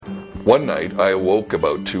One night I awoke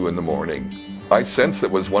about 2 in the morning. I sensed it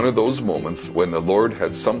was one of those moments when the Lord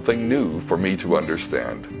had something new for me to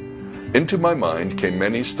understand. Into my mind came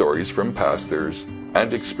many stories from pastors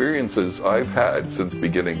and experiences I've had since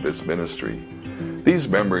beginning this ministry. These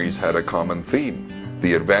memories had a common theme.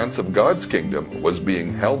 The advance of God's kingdom was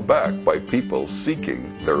being held back by people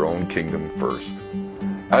seeking their own kingdom first.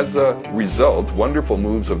 As a result, wonderful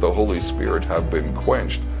moves of the Holy Spirit have been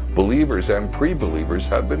quenched. Believers and pre-believers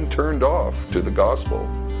have been turned off to the gospel.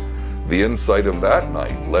 The insight of that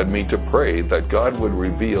night led me to pray that God would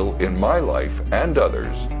reveal in my life and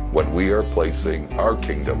others when we are placing our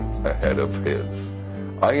kingdom ahead of His.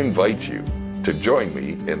 I invite you to join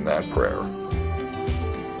me in that prayer.